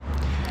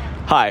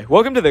Hi,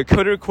 welcome to the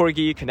Coder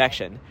Corgi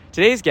Connection.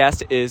 Today's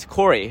guest is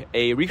Corey,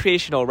 a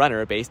recreational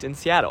runner based in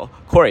Seattle.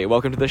 Corey,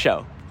 welcome to the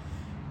show.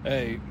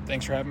 Hey,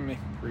 thanks for having me.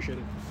 Appreciate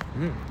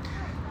it.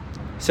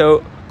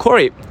 So,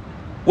 Corey,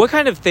 what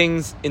kind of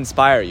things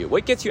inspire you?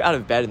 What gets you out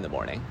of bed in the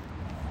morning?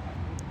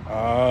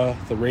 The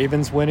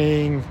Ravens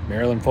winning,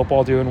 Maryland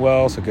football doing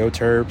well, so go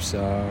Terps,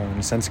 and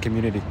a sense of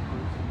community.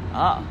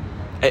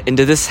 And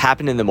did this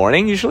happen in the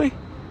morning usually?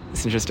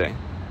 It's interesting.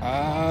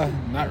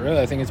 Not really.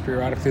 I think it's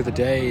periodic through the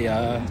day.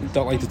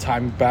 Don't like to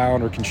time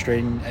bound or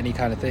constrain any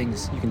kind of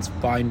things. You can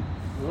find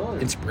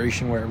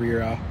inspiration wherever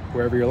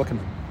you're looking.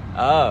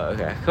 Oh,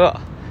 okay, cool.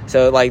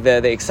 So, like,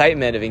 the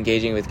excitement of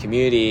engaging with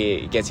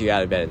community gets you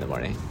out of bed in the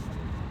morning.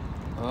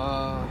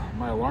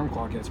 My alarm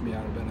clock gets me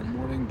out of bed in the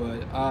morning,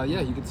 but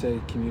yeah, you could say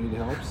community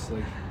helps.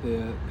 Like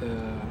the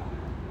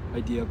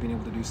idea of being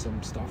able to do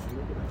some stuff.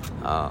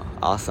 Oh,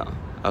 awesome.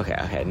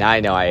 Okay. Now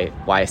I know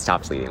why I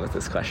stopped leading with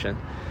this question.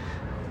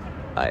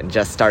 And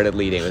just started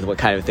leading with what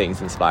kind of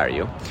things inspire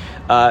you.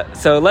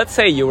 So let's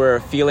say you were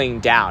feeling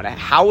down.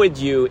 How would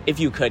you, if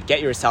you could,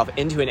 get yourself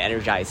into an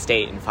energized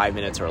state in 5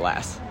 minutes or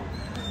less?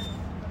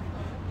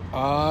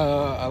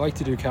 I like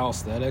to do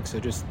calisthenics, so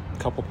just a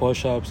couple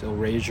push-ups. It'll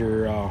raise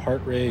your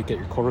heart rate, get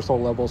your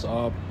cortisol levels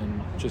up,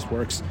 and just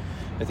works.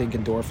 I think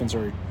endorphins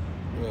are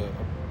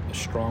a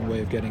strong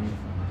way of getting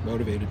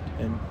motivated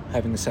and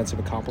having the sense of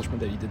accomplishment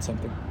that you did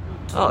something.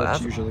 So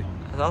that's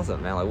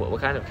awesome, man. Like,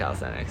 what kind of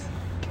calisthenics?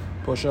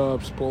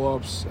 Push-ups,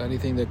 pull-ups,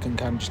 anything that can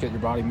kind of just get your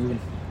body moving.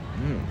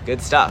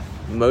 Good stuff.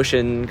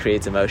 Motion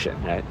creates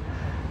emotion, right?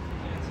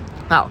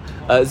 Now,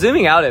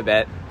 zooming out a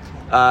bit,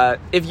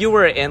 if you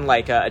were in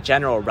like a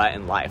general rut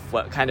in life,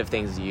 what kind of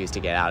things do you use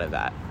to get out of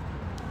that?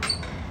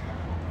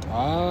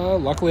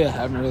 Luckily, I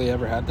haven't really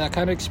ever had that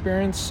kind of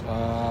experience.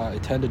 I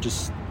tend to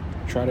just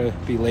try to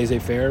be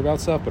laissez-faire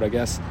about stuff, but I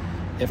guess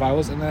if I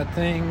was in that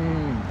thing,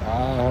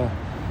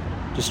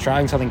 just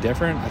trying something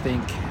different. I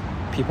think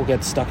people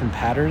get stuck in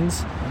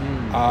patterns,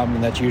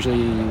 and that's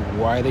usually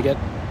why they get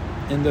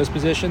in those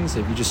positions.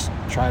 If you just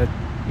try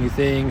new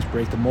things,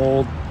 break the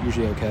mold,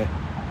 usually okay.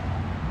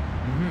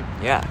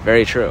 Yeah,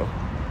 very true.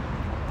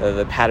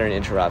 The pattern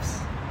interrupts.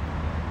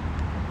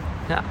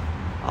 Yeah,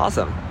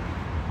 awesome.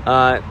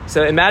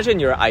 So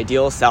imagine your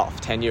ideal self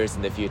 10 years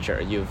in the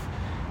future. You've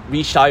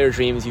reached all your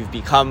dreams. You've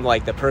become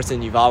like the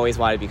person you've always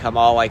wanted to become,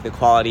 all like the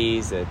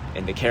qualities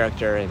and the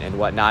character and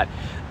whatnot.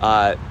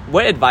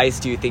 What advice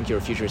do you think your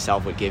future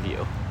self would give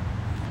you?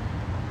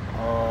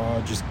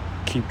 Just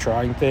keep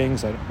trying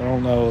things. I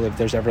don't know if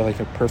there's ever like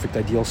a perfect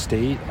ideal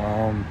state.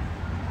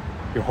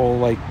 Your whole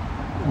like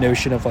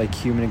notion of like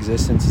human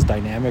existence is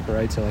dynamic,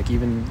 right? So like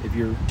even if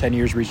you're 10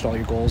 years reached all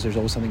your goals, there's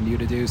always something new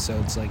to do. So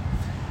it's like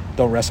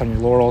don't rest on your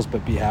laurels,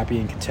 but be happy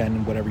and content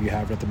in whatever you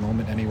have at the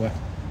moment anyway.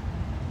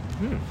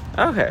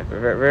 Okay,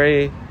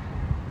 very,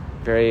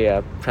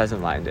 very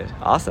present-minded.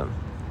 Awesome.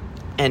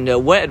 And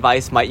what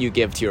advice might you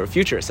give to your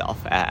future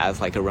self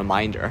as like a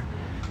reminder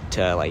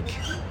to like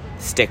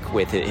stick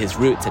with his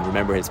roots and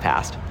remember his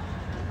past?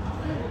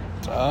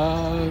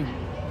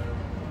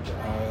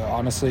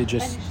 Honestly,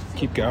 just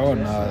keep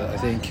going. I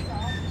think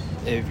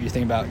if you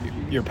think about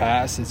your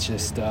past, it's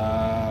just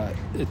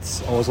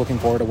it's always looking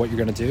forward to what you're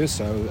going to do.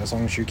 So as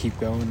long as you keep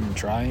going and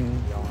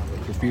trying,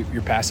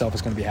 your past self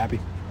is going to be happy.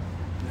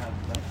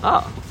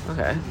 Oh,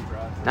 okay.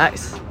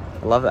 Nice.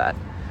 I love that.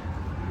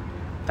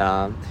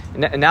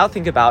 Now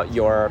think about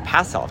your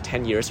past self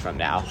 10 years from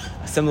now.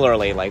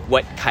 Similarly, like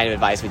what kind of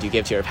advice would you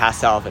give to your past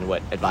self and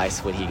what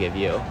advice would he give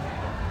you?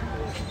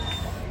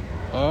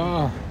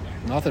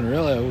 Nothing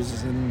really.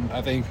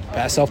 I think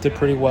past self did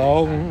pretty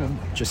well.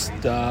 Just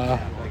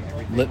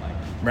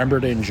remember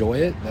to enjoy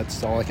it.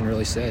 That's all I can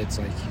really say. It's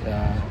like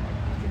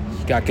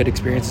you got good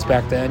experiences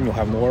back then. You'll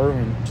have more,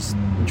 and just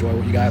enjoy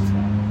what you got.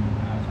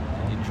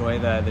 Enjoy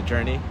the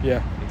journey?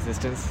 Yeah.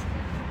 Existence?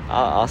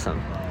 Awesome.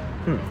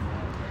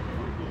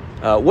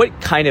 What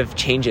kind of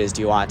changes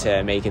do you want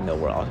to make in the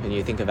world? When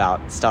you think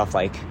about stuff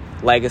like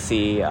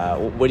legacy,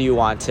 what do you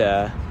want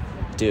to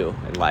do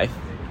in life?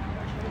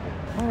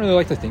 I don't really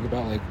like to think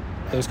about like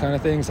those kind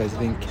of things. I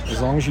think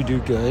as long as you do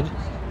good,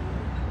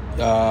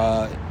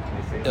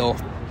 it'll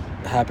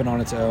happen on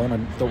its own. I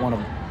don't want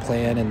to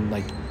plan and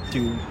like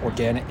do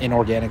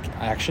inorganic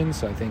actions.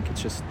 So I think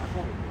it's just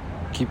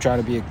keep trying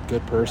to be a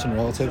good person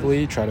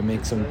relatively, try to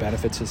make some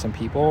benefits to some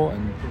people,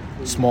 and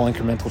small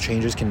incremental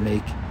changes can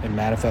make and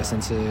manifest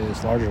into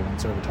larger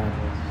ones over time.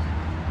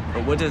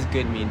 But what does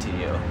good mean to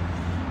you?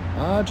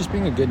 Just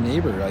being a good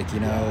neighbor, like,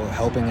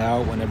 helping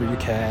out whenever you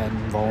can,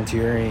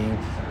 volunteering,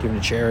 giving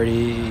to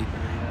charity,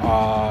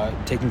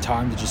 taking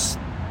time to just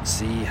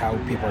see how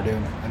people are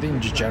doing. I think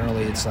just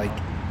generally it's like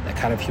that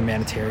kind of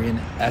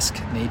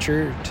humanitarian-esque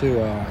nature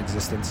to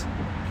existence.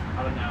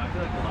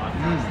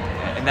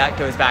 And that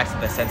goes back to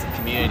the sense of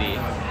community.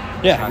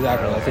 Yeah,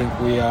 exactly. I think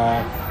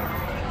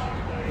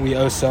we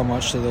owe so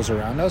much to those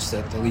around us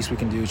that the least we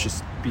can do is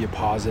just be a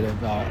positive,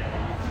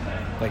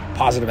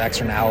 positive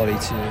externality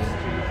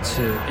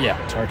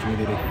to our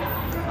community.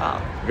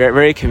 Wow, very,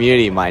 very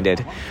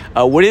community-minded.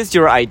 What is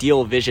your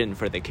ideal vision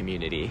for the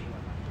community?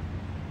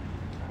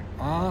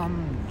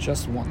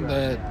 Just one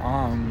that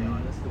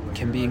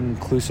can be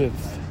inclusive,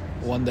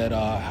 one that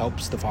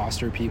helps to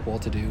foster people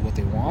to do what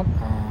they want,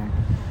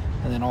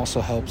 and then also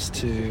helps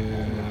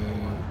to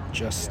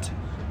just,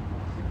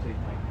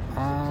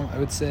 I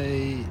would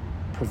say,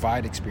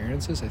 provide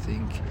experiences. I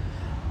think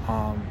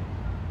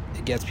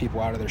it gets people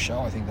out of their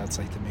shell. I think that's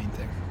like the main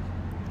thing.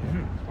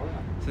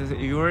 Mm-hmm. So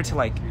if you were to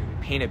like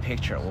paint a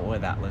picture, what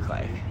would that look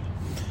like?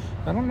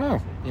 I don't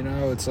know.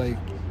 It's like,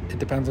 it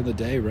depends on the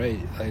day, right?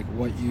 Like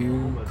what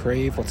you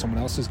crave, what someone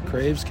else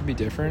craves can be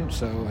different.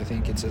 So I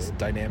think it's a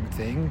dynamic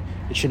thing.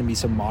 It shouldn't be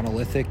some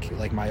monolithic,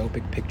 like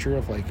myopic picture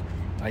of like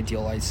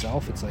idealized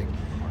self. It's like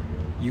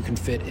you can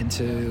fit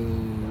into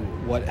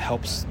what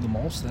helps the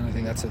most. And I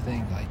think that's the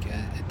thing. Like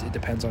it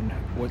depends on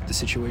what the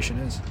situation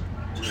is.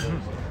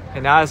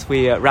 And now as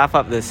we wrap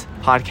up this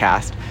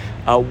podcast,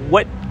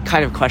 what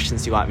kind of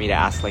questions do you want me to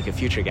ask like a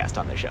future guest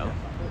on the show?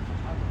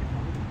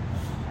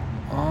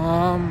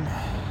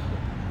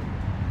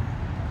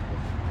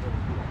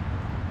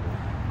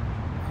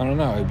 I don't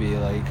know. It'd be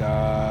like,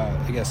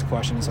 I guess the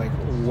question is like,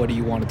 what do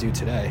you want to do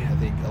today? I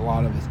think a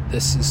lot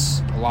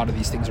of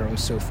these things are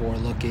always so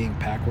forward-looking,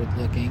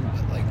 backward-looking,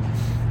 but like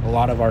a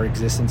lot of our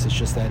existence is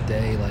just that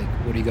day. Like,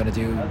 what are you going to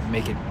do?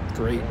 Make it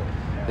great.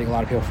 I think a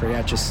lot of people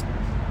forget, just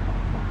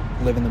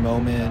live in the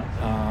moment.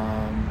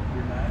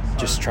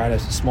 Just try to,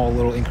 small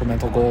little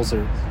incremental goals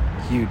are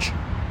huge.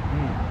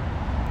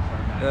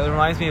 It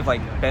reminds me of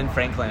like Ben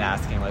Franklin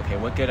asking, like, okay,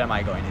 what good am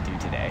I going to do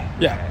today?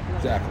 Yeah,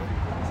 exactly.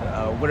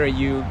 So what are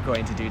you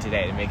going to do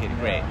today to make it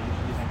great?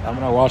 I'm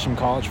going to watch some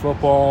college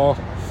football,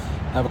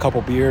 have a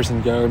couple beers,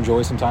 and go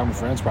enjoy some time with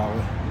friends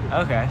probably.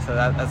 Okay, so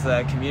that's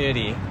a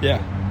community.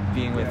 Yeah.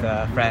 Being with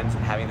friends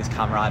and having this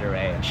camaraderie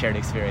and shared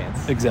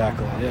experience.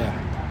 Exactly, yeah.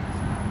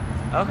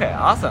 Okay,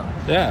 awesome.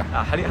 Yeah.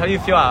 How do you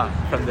feel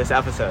from this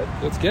episode?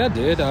 It's good,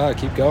 dude.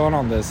 Keep going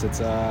on this. It's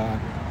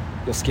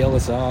you'll scale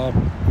this up.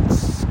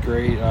 It's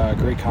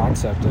great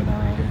concept,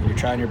 and you're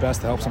trying your best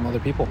to help some other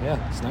people.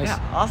 Yeah, it's nice. Yeah,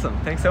 awesome.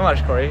 Thanks so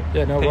much, Corey.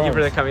 Yeah, no worries. Thank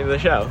you for coming to the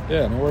show.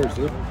 Yeah, no worries,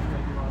 dude.